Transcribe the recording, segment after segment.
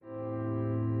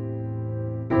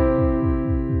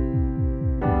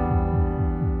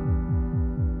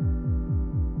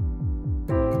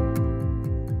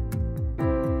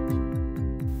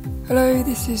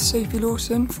this is Sophie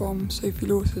Lawson from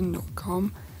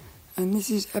sophielawson.com, and this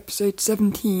is episode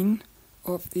 17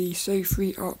 of the So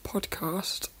Free Art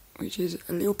podcast, which is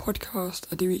a little podcast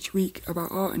I do each week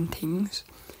about art and things.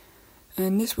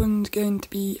 And this one's going to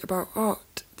be about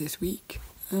art this week,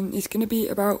 and it's going to be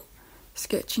about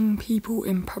sketching people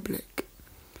in public,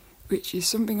 which is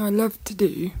something I love to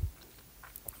do.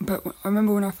 But I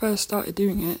remember when I first started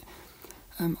doing it,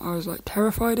 I was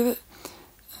terrified of it.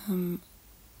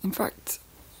 In fact,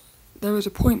 there was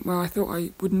a point where I thought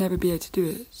I would never be able to do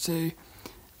it, so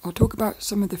I'll talk about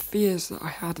some of the fears that I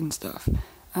had and stuff,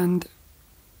 and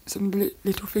some of the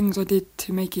little things I did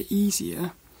to make it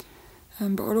easier,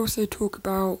 but I'll also talk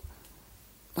about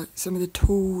some of the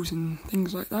tools and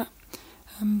things like that.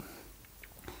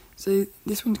 So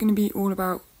this one's going to be all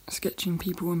about sketching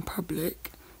people in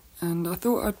public, and I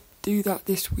thought I'd do that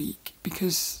this week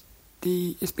because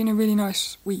it's been a really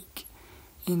nice week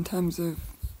in terms of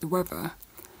the weather,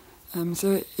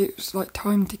 so it was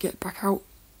time to get back out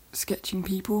sketching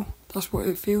people. That's what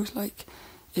it feels like.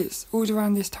 It's always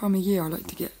around this time of year I like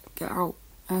to get out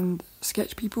and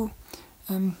sketch people,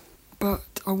 but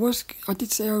I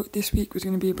did say this week was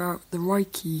going to be about the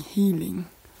Reiki healing,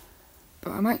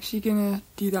 but I'm actually going to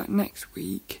do that next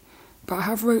week. But I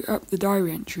have wrote up the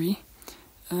diary entry.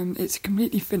 It's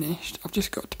completely finished. I've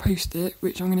just got to post it,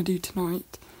 which I'm going to do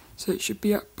tonight, so it should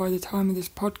be up by the time of this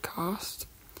podcast,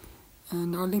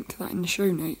 and I'll link to that in the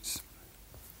show notes.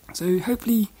 So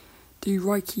hopefully do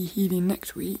Reiki healing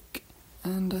next week,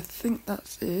 and I think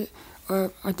that's it. I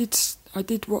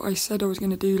did what I said I was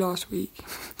going to do last week,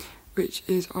 which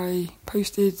is I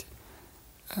posted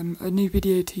a new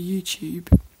video to YouTube,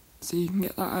 so you can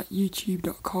get that at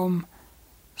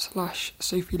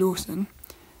youtube.com/Sophie Lawson,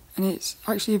 and it's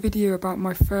actually a video about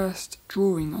my first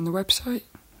drawing on the website,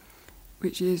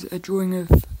 which is a drawing of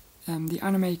the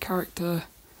anime character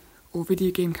or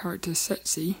video game character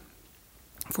Setsi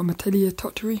from Atelier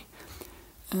Tottori,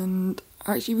 and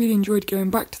I actually really enjoyed going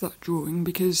back to that drawing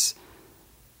because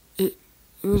it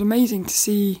was amazing to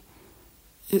see.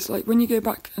 It's like when you go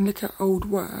back and look at old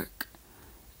work,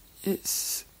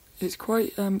 it's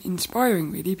quite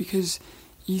inspiring really, because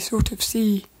you sort of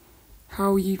see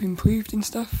how you've improved and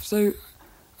stuff. So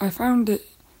I found it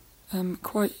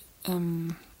quite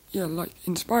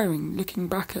inspiring looking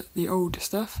back at the old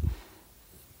stuff,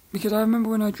 because I remember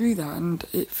when I drew that and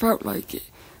it felt like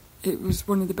it was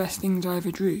one of the best things I ever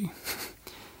drew.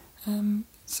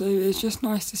 So it's just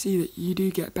nice to see that you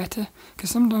do get better, because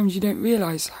sometimes you don't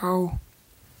realise how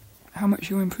much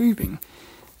you're improving.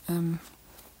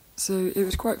 So it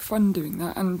was quite fun doing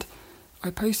that, and I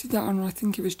posted that on, I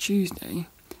think it was Tuesday.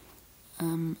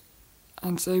 And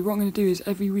so what I'm going to do is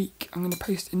every week I'm going to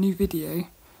post a new video.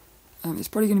 It's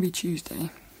probably going to be Tuesday.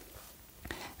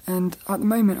 And at the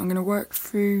moment I'm going to work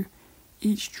through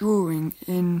each drawing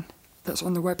that's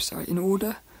on the website in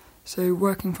order. So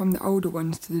working from the older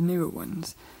ones to the newer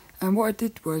ones. And what I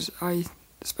did was I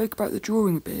spoke about the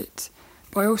drawing a bit,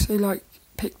 but I also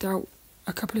picked out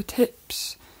a couple of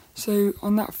tips. So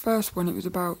on that first one it was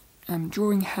about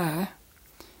drawing hair.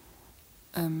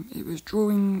 It was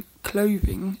drawing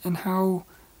clothing and how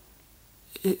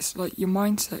it's your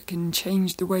mindset can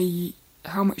change the way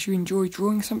how much you enjoy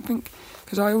drawing something.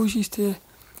 Because I always used to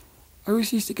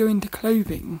go into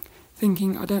clothing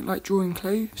thinking I don't like drawing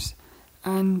clothes,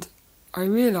 and I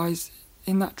realised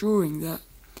in that drawing that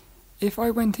if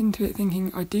I went into it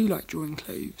thinking I do like drawing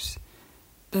clothes,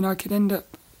 then I could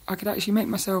actually make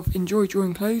myself enjoy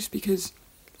drawing clothes, because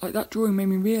that drawing made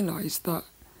me realise that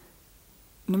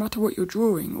no matter what you're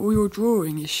drawing, all you're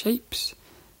drawing is shapes.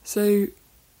 So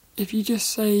if you just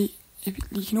say, if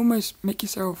you can almost make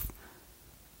yourself,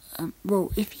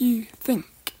 if you think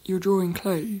you're drawing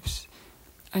clothes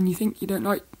and you think you don't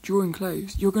like drawing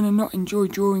clothes, you're going to not enjoy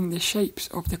drawing the shapes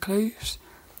of the clothes.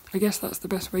 I guess that's the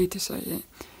best way to say it.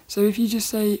 So if you just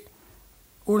say,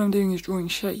 all I'm doing is drawing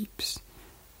shapes,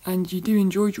 and you do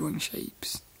enjoy drawing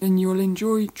shapes, then you'll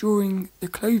enjoy drawing the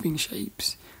clothing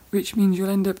shapes, which means you'll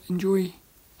end up enjoying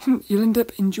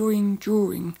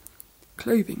drawing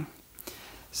clothing.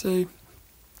 So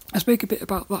I spoke a bit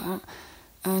about that,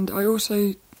 and I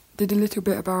also did a little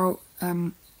bit about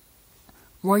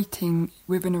writing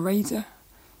with an eraser.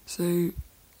 So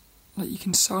you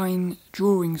can sign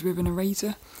drawings with an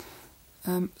eraser.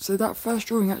 So that first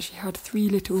drawing actually had 3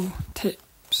 little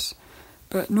tips,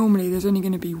 but normally there's only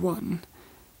going to be one.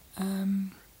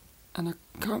 And I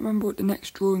can't remember what the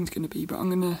next drawing's going to be, but I'm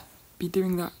going to be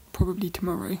doing that probably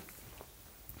tomorrow,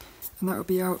 and that will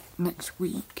be out next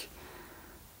week.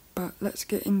 But let's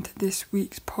get into this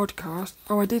week's podcast.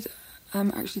 I did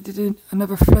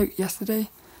another float yesterday.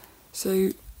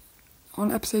 So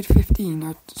on episode 15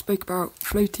 I spoke about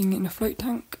floating in a float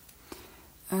tank,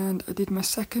 and I did my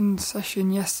second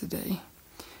session yesterday,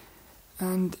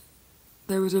 and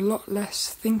there was a lot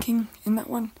less thinking in that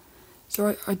one.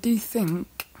 So I do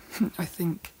think,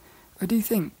 the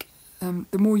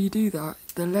more you do that,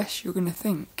 the less you're going to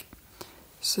think.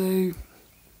 So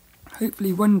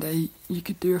hopefully one day you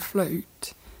could do a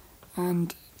float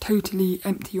and totally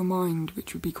empty your mind,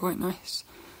 which would be quite nice.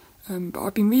 But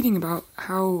I've been reading about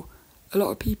how a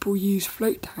lot of people use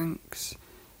float tanks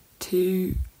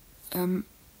to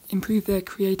improve their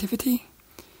creativity.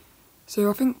 So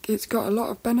I think it's got a lot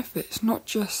of benefits, not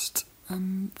just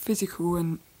physical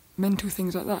and mental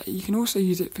things like that. You can also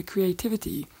use it for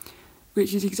creativity,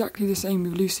 which is exactly the same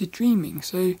with lucid dreaming.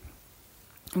 So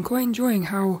I'm quite enjoying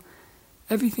how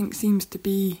everything seems to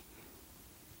be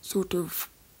sort of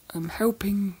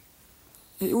helping.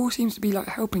 It all seems to be like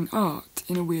helping art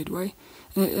in a weird way,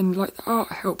 and like the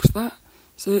art helps that.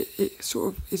 So it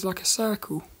sort of is like a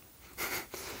circle,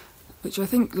 which I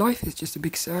think life is just a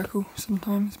big circle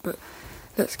sometimes. But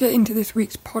let's get into this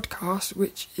week's podcast,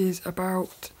 which is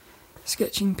about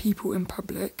sketching people in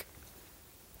public.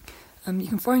 You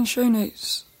can find show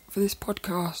notes for this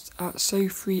podcast at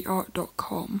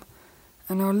sofreeart.com,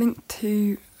 and I'll link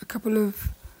to a couple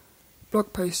of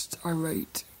blog posts I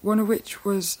wrote, one of which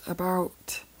was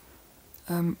about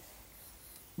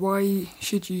why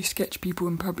should you sketch people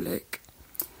in public,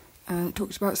 and it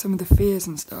talks about some of the fears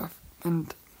and stuff,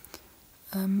 and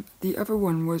the other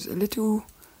one was a little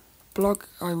blog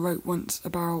I wrote once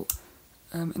about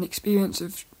an experience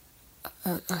of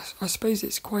I suppose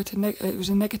it's quite it was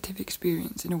a negative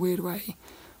experience in a weird way,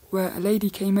 where a lady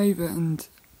came over and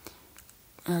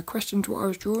questioned what I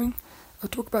was drawing. I'll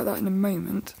talk about that in a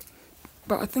moment,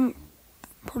 but I think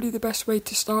probably the best way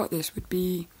to start this would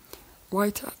be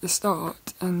right at the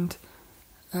start, and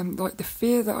like the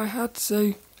fear that I had.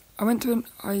 So I went to an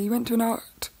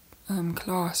art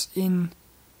class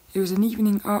it was an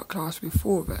evening art class with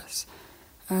 4 of us,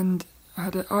 and I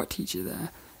had an art teacher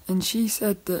there, and she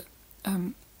said that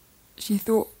she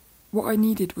thought what I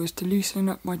needed was to loosen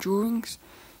up my drawings.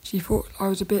 She thought I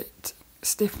was a bit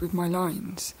stiff with my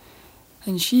lines,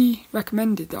 and she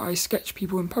recommended that I sketch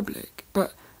people in public,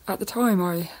 but at the time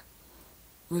I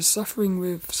was suffering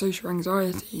with social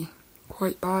anxiety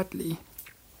quite badly.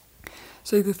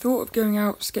 So the thought of going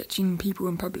out sketching people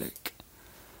in public,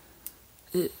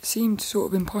 it seemed sort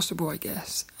of impossible, I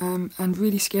guess, and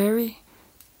really scary,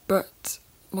 but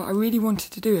like I really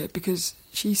wanted to do it because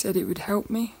she said it would help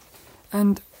me.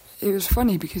 And it was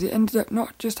funny because it ended up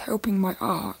not just helping my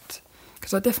art,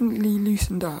 because I definitely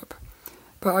loosened up,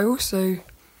 but it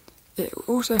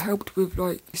also helped with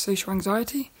like social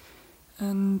anxiety,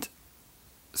 and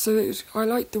so I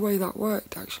liked the way that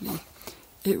worked actually.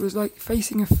 It was like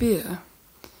facing a fear,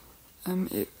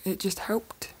 it just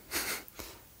helped.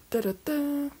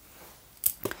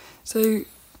 So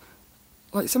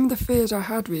like some of the fears I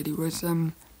had really was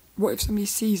what if somebody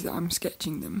sees that I'm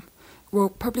sketching them?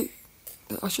 Well,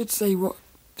 I should say what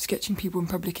sketching people in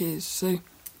public is. So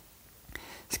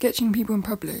sketching people in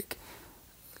public,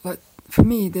 like for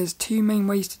me there's 2 main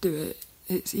ways to do it.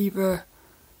 It's either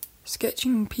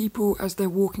sketching people as they're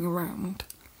walking around.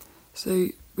 So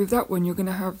with that one you're going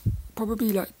to have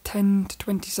probably like 10 to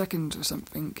 20 seconds or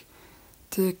something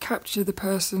to capture the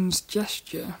person's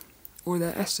gesture or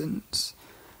their essence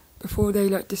before they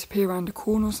like disappear around a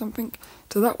corner or something.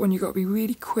 So that one you've got to be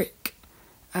really quick,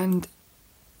 and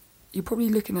you're probably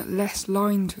looking at less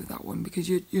lines with that one because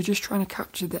you're just trying to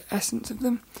capture the essence of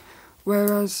them,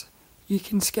 whereas you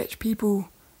can sketch people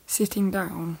sitting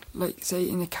down, like say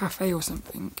in a cafe or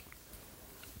something,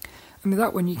 and with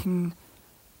that one you can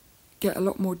get a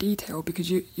lot more detail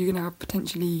because you're going to have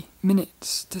potentially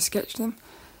minutes to sketch them.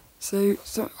 So I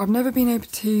still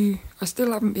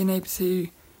haven't been able to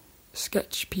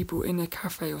sketch people in a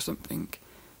cafe or something,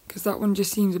 because that one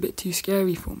just seems a bit too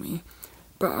scary for me.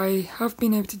 But I have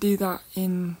been able to do that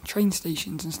in train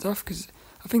stations and stuff, because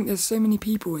I think there's so many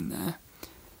people in there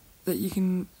that you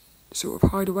can sort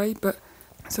of hide away. But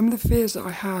some of the fears that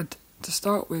I had to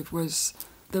start with was,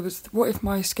 what if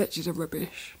my sketches are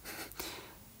rubbish?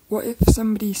 What if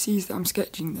somebody sees that I'm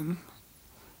sketching them?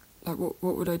 Like what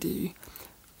would I do?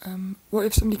 What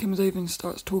if somebody comes over and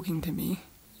starts talking to me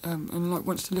and like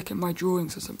wants to look at my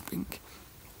drawings or something?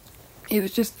 It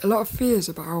was just a lot of fears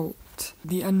about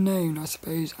the unknown, I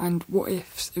suppose, and what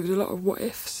ifs. It was a lot of what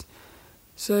ifs.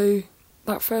 So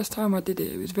that first time I did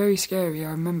it, it was very scary,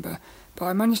 I remember. But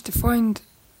I managed to find...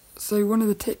 So one of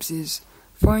the tips is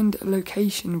find a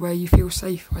location where you feel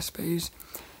safe, I suppose.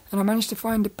 And I managed to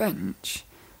find a bench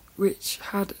which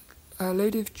had a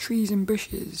load of trees and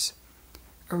bushes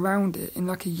around it in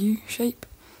like a U shape.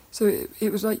 So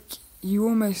it was like you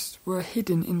almost were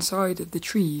hidden inside of the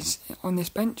trees on this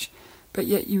bench, but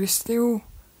yet you were still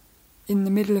in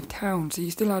the middle of town, so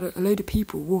you still had a load of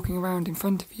people walking around in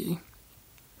front of you.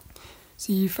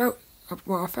 So you felt,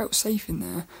 well, I felt safe in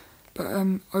there, but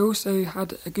I also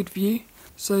had a good view.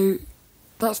 So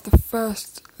that's the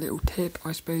first little tip,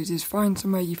 I suppose, is find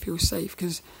somewhere you feel safe,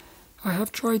 because I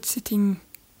have tried sitting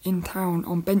in town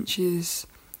on benches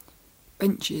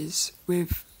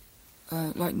with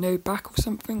like no back or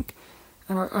something,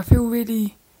 and I feel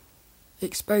really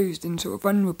exposed and sort of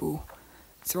vulnerable.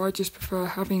 So I just prefer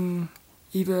having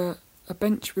either a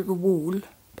bench with a wall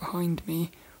behind me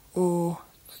or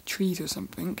like trees or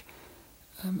something.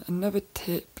 Another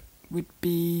tip would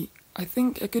be, I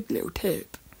think a good little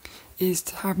tip is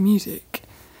to have music,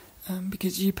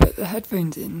 because you put the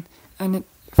headphones in, and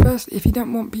first, if you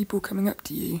don't want people coming up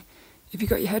to you, if you've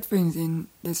got your headphones in,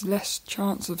 there's less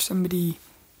chance of somebody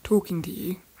talking to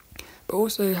you. But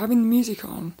also, having the music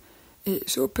on, it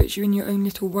sort of puts you in your own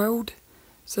little world,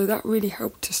 so that really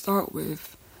helped to start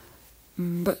with.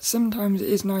 But sometimes it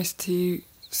is nice to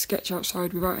sketch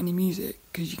outside without any music,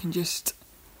 because you can just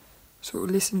sort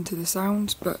of listen to the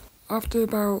sounds. But after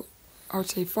about, I would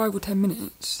say 5 or 10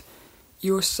 minutes,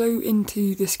 you're so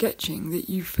into the sketching that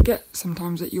you forget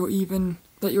sometimes that you're even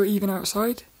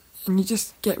outside, and you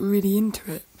just get really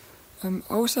into it. I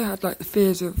also had like the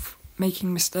fears of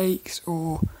making mistakes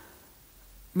or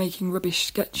making rubbish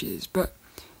sketches, but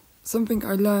something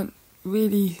I learnt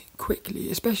really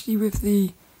quickly, especially with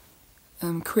the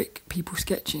quick people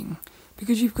sketching,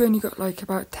 because you've only got like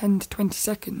about 10 to 20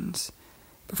 seconds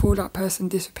before that person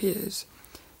disappears.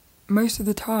 Most of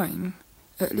the time,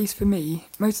 at least for me,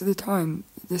 most of the time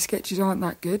the sketches aren't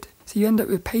that good, so you end up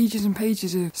with pages and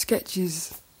pages of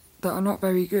sketches that are not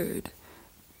very good,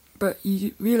 but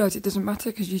you realise it doesn't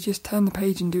matter because you just turn the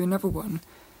page and do another one,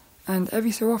 and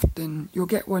every so often you'll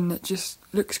get one that just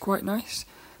looks quite nice.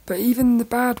 But even the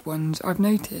bad ones, I've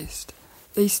noticed,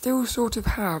 they still sort of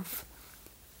have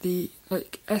the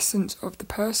like essence of the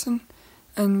person,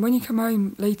 and when you come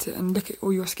home later and look at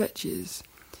all your sketches,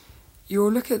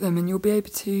 you'll look at them and you'll be able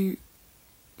to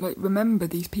like remember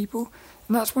these people.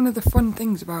 And that's one of the fun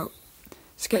things about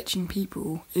sketching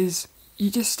people, is you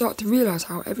just start to realise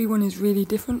how everyone is really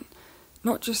different,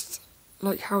 not just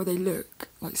like how they look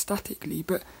like statically,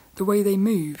 but the way they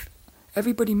move.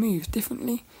 Everybody moves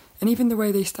differently, and even the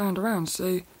way they stand around.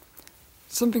 So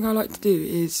something I like to do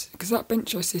is, because that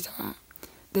bench I sit at,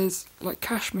 there's like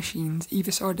cash machines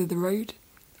either side of the road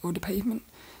or the pavement,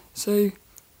 so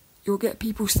you'll get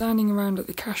people standing around at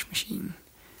the cash machine,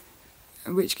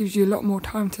 which gives you a lot more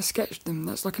time to sketch them.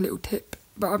 That's like a little tip.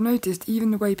 But I've noticed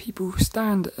even the way people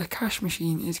stand at a cash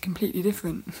machine is completely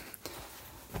different.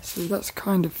 So that's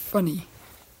kind of funny.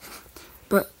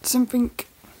 But something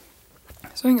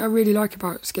I really like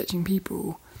about sketching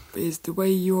people is the way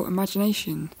your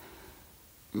imagination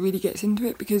really gets into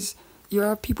it, because you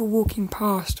have people walking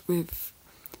past with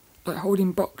like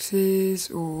holding boxes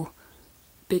or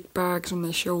big bags on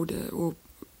their shoulder, or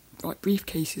like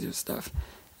briefcases or stuff,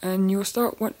 and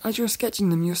as you're sketching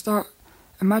them, you'll start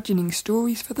imagining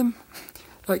stories for them,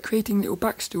 like creating little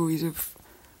backstories of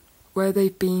where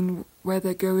they've been, where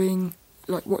they're going,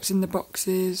 like what's in the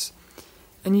boxes,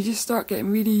 and you just start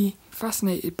getting really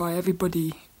fascinated by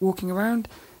everybody walking around,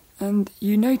 and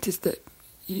you notice that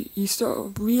you sort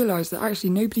of realise that actually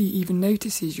nobody even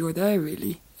notices you're there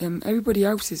really. Everybody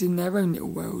else is in their own little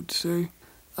world, so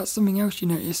that's something else you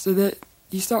notice, so that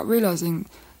you start realising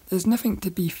there's nothing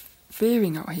to be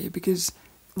fearing out here, because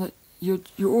like you're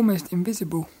almost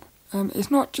invisible.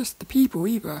 It's not just the people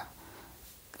either.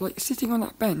 Like sitting on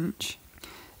that bench,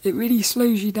 it really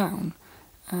slows you down,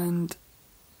 and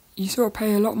you sort of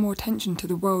pay a lot more attention to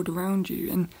the world around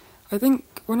you. And I think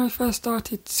when I first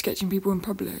started sketching people in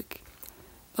public,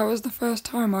 that was the first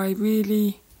time I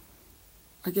really,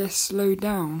 I guess, slowed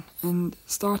down and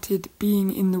started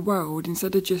being in the world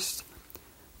instead of just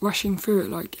rushing through it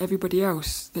like everybody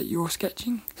else that you're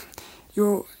sketching.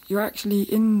 You're actually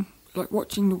in, like,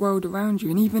 watching the world around you,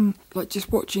 and even like just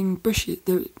watching bushes,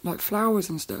 like flowers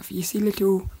and stuff. You see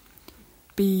little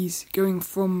bees going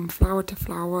from flower to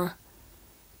flower,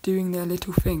 doing their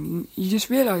little thing. You just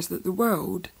realise that the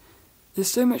world,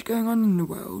 there's so much going on in the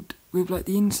world with like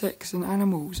the insects and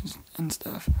animals and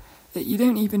stuff that you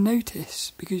don't even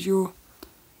notice because you're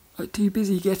like too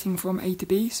busy getting from A to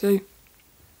B. So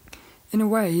in a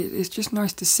way, it's just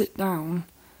nice to sit down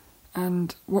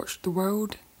and watch the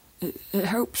world. It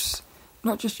helps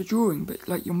not just your drawing, but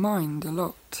like your mind a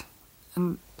lot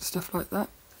and stuff like that.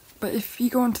 But if you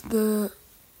go onto the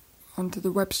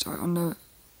website, on the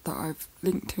that I've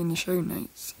linked to in the show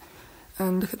notes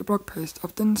and look at the blog post,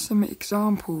 I've done some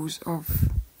examples of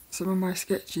some of my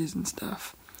sketches and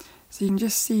stuff. So you can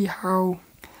just see how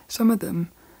some of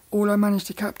them, all I managed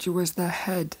to capture was their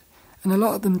head. And a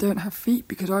lot of them don't have feet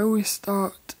because I always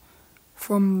start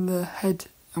from the head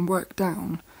and work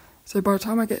down. So by the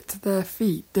time I get to their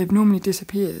feet, they've normally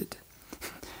disappeared.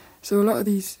 So a lot of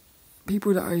these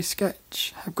people that I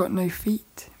sketch have got no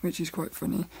feet, which is quite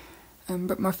funny.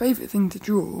 But my favourite thing to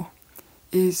draw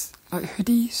is like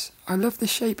hoodies. I love the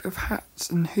shape of hats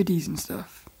and hoodies and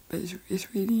stuff. But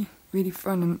it's really, really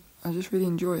fun and I just really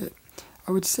enjoy it.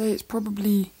 I would say it's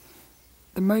probably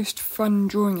the most fun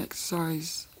drawing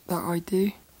exercise that I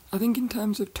do. I think in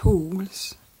terms of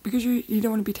tools, because you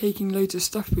don't want to be taking loads of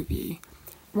stuff with you,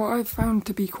 what I've found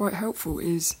to be quite helpful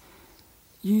is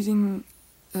using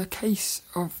a case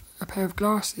of a pair of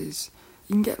glasses.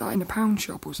 You can get that in a pound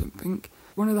shop or something.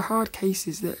 One of the hard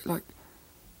cases that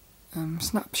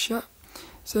snaps shut.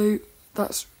 So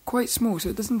that's quite small, so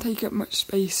it doesn't take up much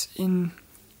space in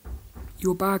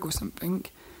your bag or something.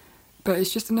 But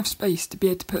it's just enough space to be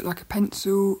able to put like a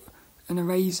pencil, an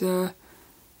eraser,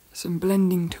 some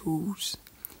blending tools.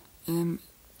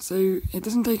 So it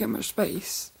doesn't take up much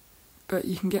space, but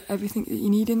you can get everything that you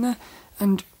need in there.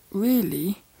 And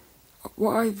really,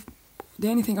 the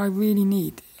only thing I really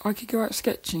need, I could go out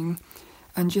sketching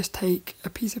and just take a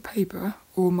piece of paper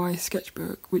or my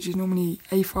sketchbook, which is normally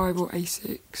A5 or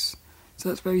A6, so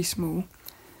that's very small.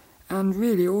 And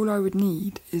really, all I would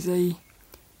need is a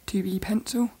 2B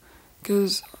pencil,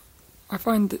 because I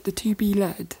find that the 2B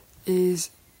lead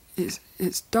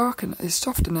it's dark and it's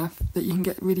soft enough that you can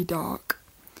get really dark,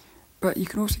 but you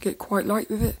can also get quite light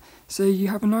with it. So you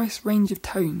have a nice range of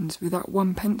tones with that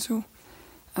one pencil.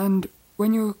 And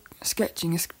when you're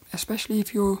sketching, especially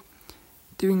if you're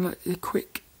doing like a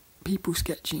quick people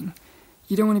sketching,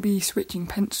 you don't want to be switching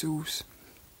pencils,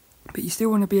 but you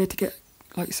still want to be able to get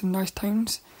like some nice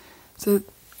tones. So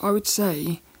I would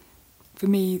say, for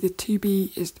me, the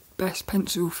 2B is the best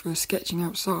pencil for sketching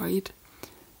outside.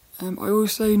 I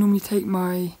also normally take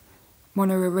my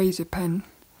mono eraser pen,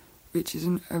 which is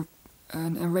an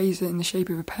eraser in the shape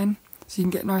of a pen, so you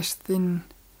can get nice thin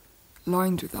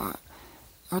lines with that.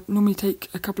 I'd normally take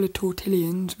a couple of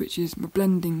tortillions, which is my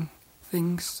blending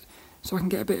things, so I can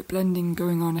get a bit of blending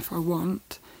going on if I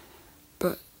want.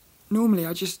 But normally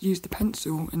I just use the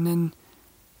pencil and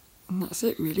that's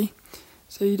it really.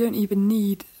 So you don't even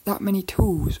need that many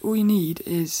tools. All you need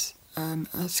is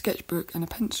a sketchbook and a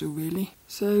pencil really.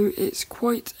 So it's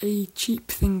quite a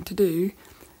cheap thing to do,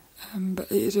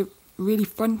 but it is a really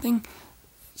fun thing.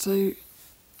 So,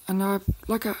 and I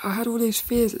had all those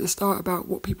fears at the start about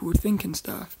what people would think and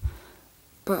stuff,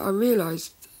 but I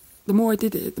realised the more I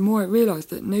did it, the more I realised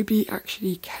that nobody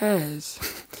actually cares,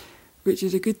 which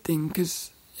is a good thing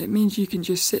because it means you can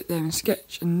just sit there and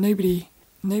sketch and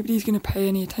nobody's going to pay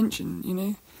any attention, you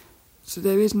know. So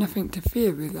there is nothing to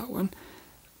fear with that one.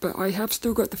 But I have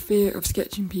still got the fear of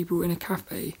sketching people in a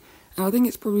cafe, and I think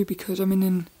it's probably because I'm in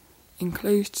an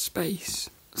enclosed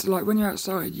space. So like when you're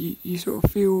outside, you sort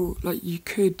of feel like you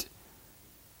could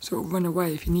sort of run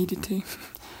away if you needed to.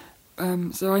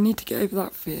 So I need to get over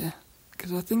that fear,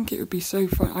 because I think it would be so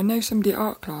fun. I know somebody at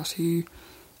art class who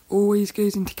always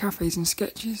goes into cafes and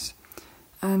sketches,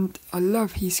 and I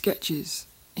love his sketches.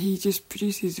 He just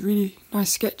produces really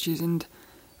nice sketches, and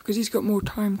because he's got more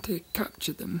time to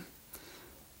capture them,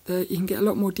 that you can get a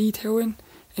lot more detail in,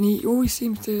 and he always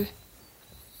seems to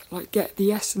like get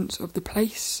the essence of the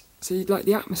place, so you like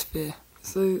the atmosphere.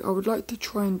 So I would like to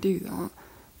try and do that,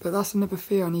 but that's another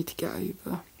fear I need to get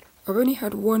over. I've only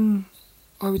had one,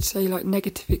 I would say, like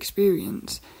negative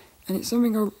experience, and it's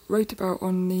something I wrote about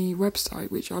on the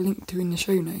website, which I'll link to in the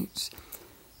show notes.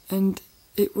 And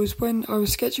it was when I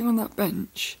was sketching on that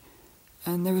bench,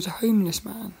 and there was a homeless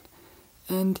man,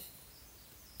 and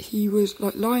he was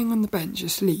like lying on the bench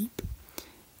asleep,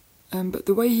 but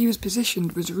the way he was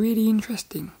positioned was really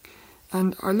interesting,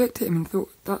 and I looked at him and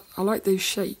thought that I like those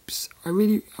shapes.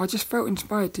 I just felt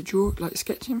inspired to draw, like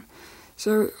sketch him.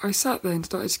 So I sat there and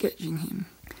started sketching him,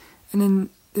 and then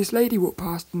this lady walked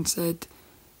past and said,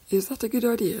 "Is that a good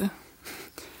idea?"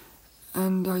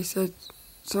 And I said,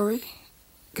 "Sorry,"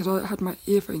 because I had my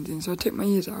earphones in, so I took my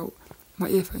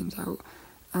earphones out,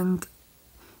 and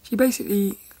she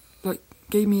basically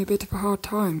gave me a bit of a hard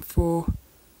time for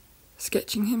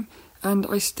sketching him, and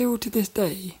I still to this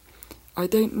day, I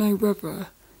don't know whether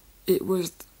it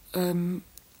was, I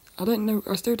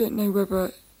still don't know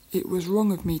whether it was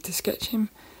wrong of me to sketch him,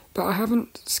 but I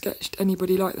haven't sketched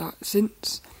anybody like that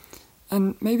since,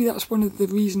 and maybe that's one of the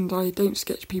reasons I don't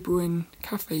sketch people in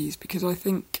cafes, because I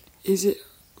think, is it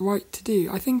right to do?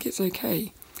 I think it's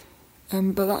okay,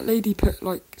 But that lady put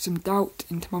like some doubt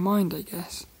into my mind, I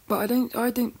guess. But I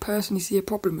don't personally see a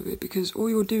problem with it, because all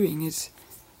you're doing is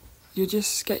you're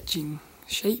just sketching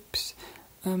shapes.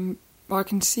 But I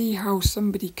can see how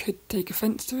somebody could take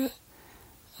offence to it.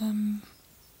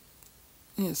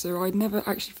 Yeah, so I'd never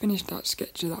actually finished that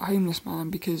sketch of that homeless man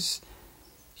because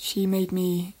she made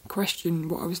me question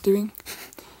what I was doing.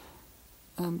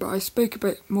 But I spoke a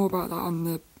bit more about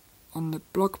that on the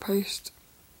blog post.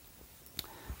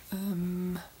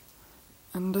 And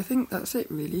I think that's it,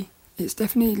 really. It's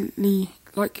definitely,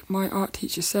 like my art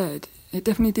teacher said, it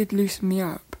definitely did loosen me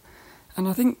up. And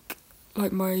I think,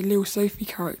 like my little Sophie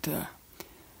character,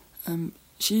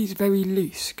 she's very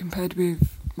loose compared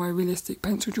with my realistic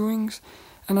pencil drawings.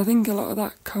 And I think a lot of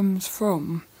that comes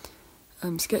from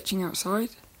sketching outside.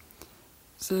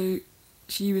 So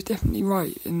she was definitely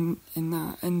right in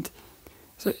that. And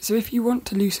so if you want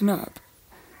to loosen up,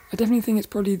 I definitely think it's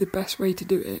probably the best way to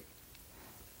do it.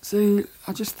 So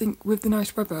I just think with the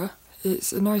nice weather,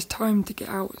 it's a nice time to get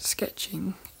out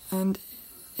sketching, and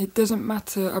it doesn't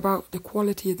matter about the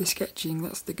quality of the sketching,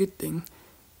 that's the good thing.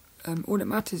 All that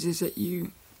matters is that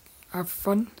you have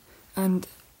fun, and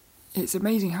it's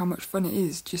amazing how much fun it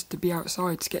is just to be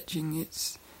outside sketching.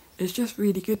 It's just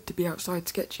really good to be outside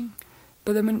sketching.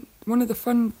 But then one of the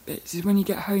fun bits is when you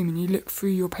get home and you look through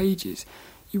your pages.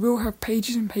 You will have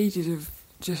pages and pages of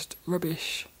just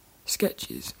rubbish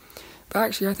sketches. But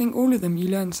actually, I think all of them you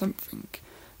learn something.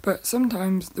 But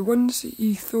sometimes the ones that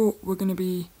you thought were going to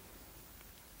be,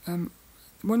 the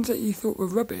ones that you thought were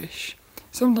rubbish,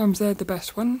 sometimes they're the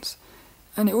best ones.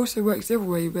 And it also works the other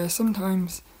way, where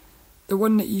sometimes the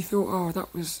one that you thought,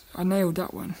 I nailed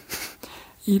that one.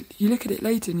 you look at it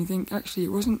later and you think, actually,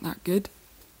 it wasn't that good.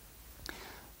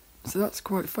 So that's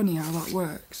quite funny how that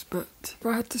works. But if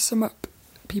I had to sum up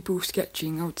people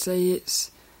sketching, I would say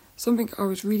it's something I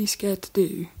was really scared to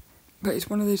do. But it's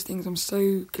one of those things I'm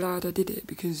so glad I did it,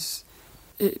 because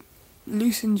it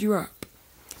loosens you up.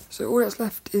 So all that's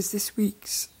left is this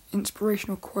week's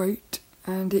inspirational quote,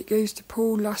 and it goes to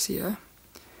Paul Lassier,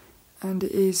 and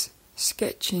it is,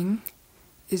 "Sketching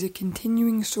is a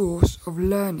continuing source of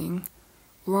learning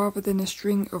rather than a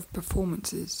string of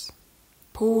performances."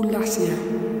 Paul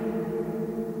Lassier.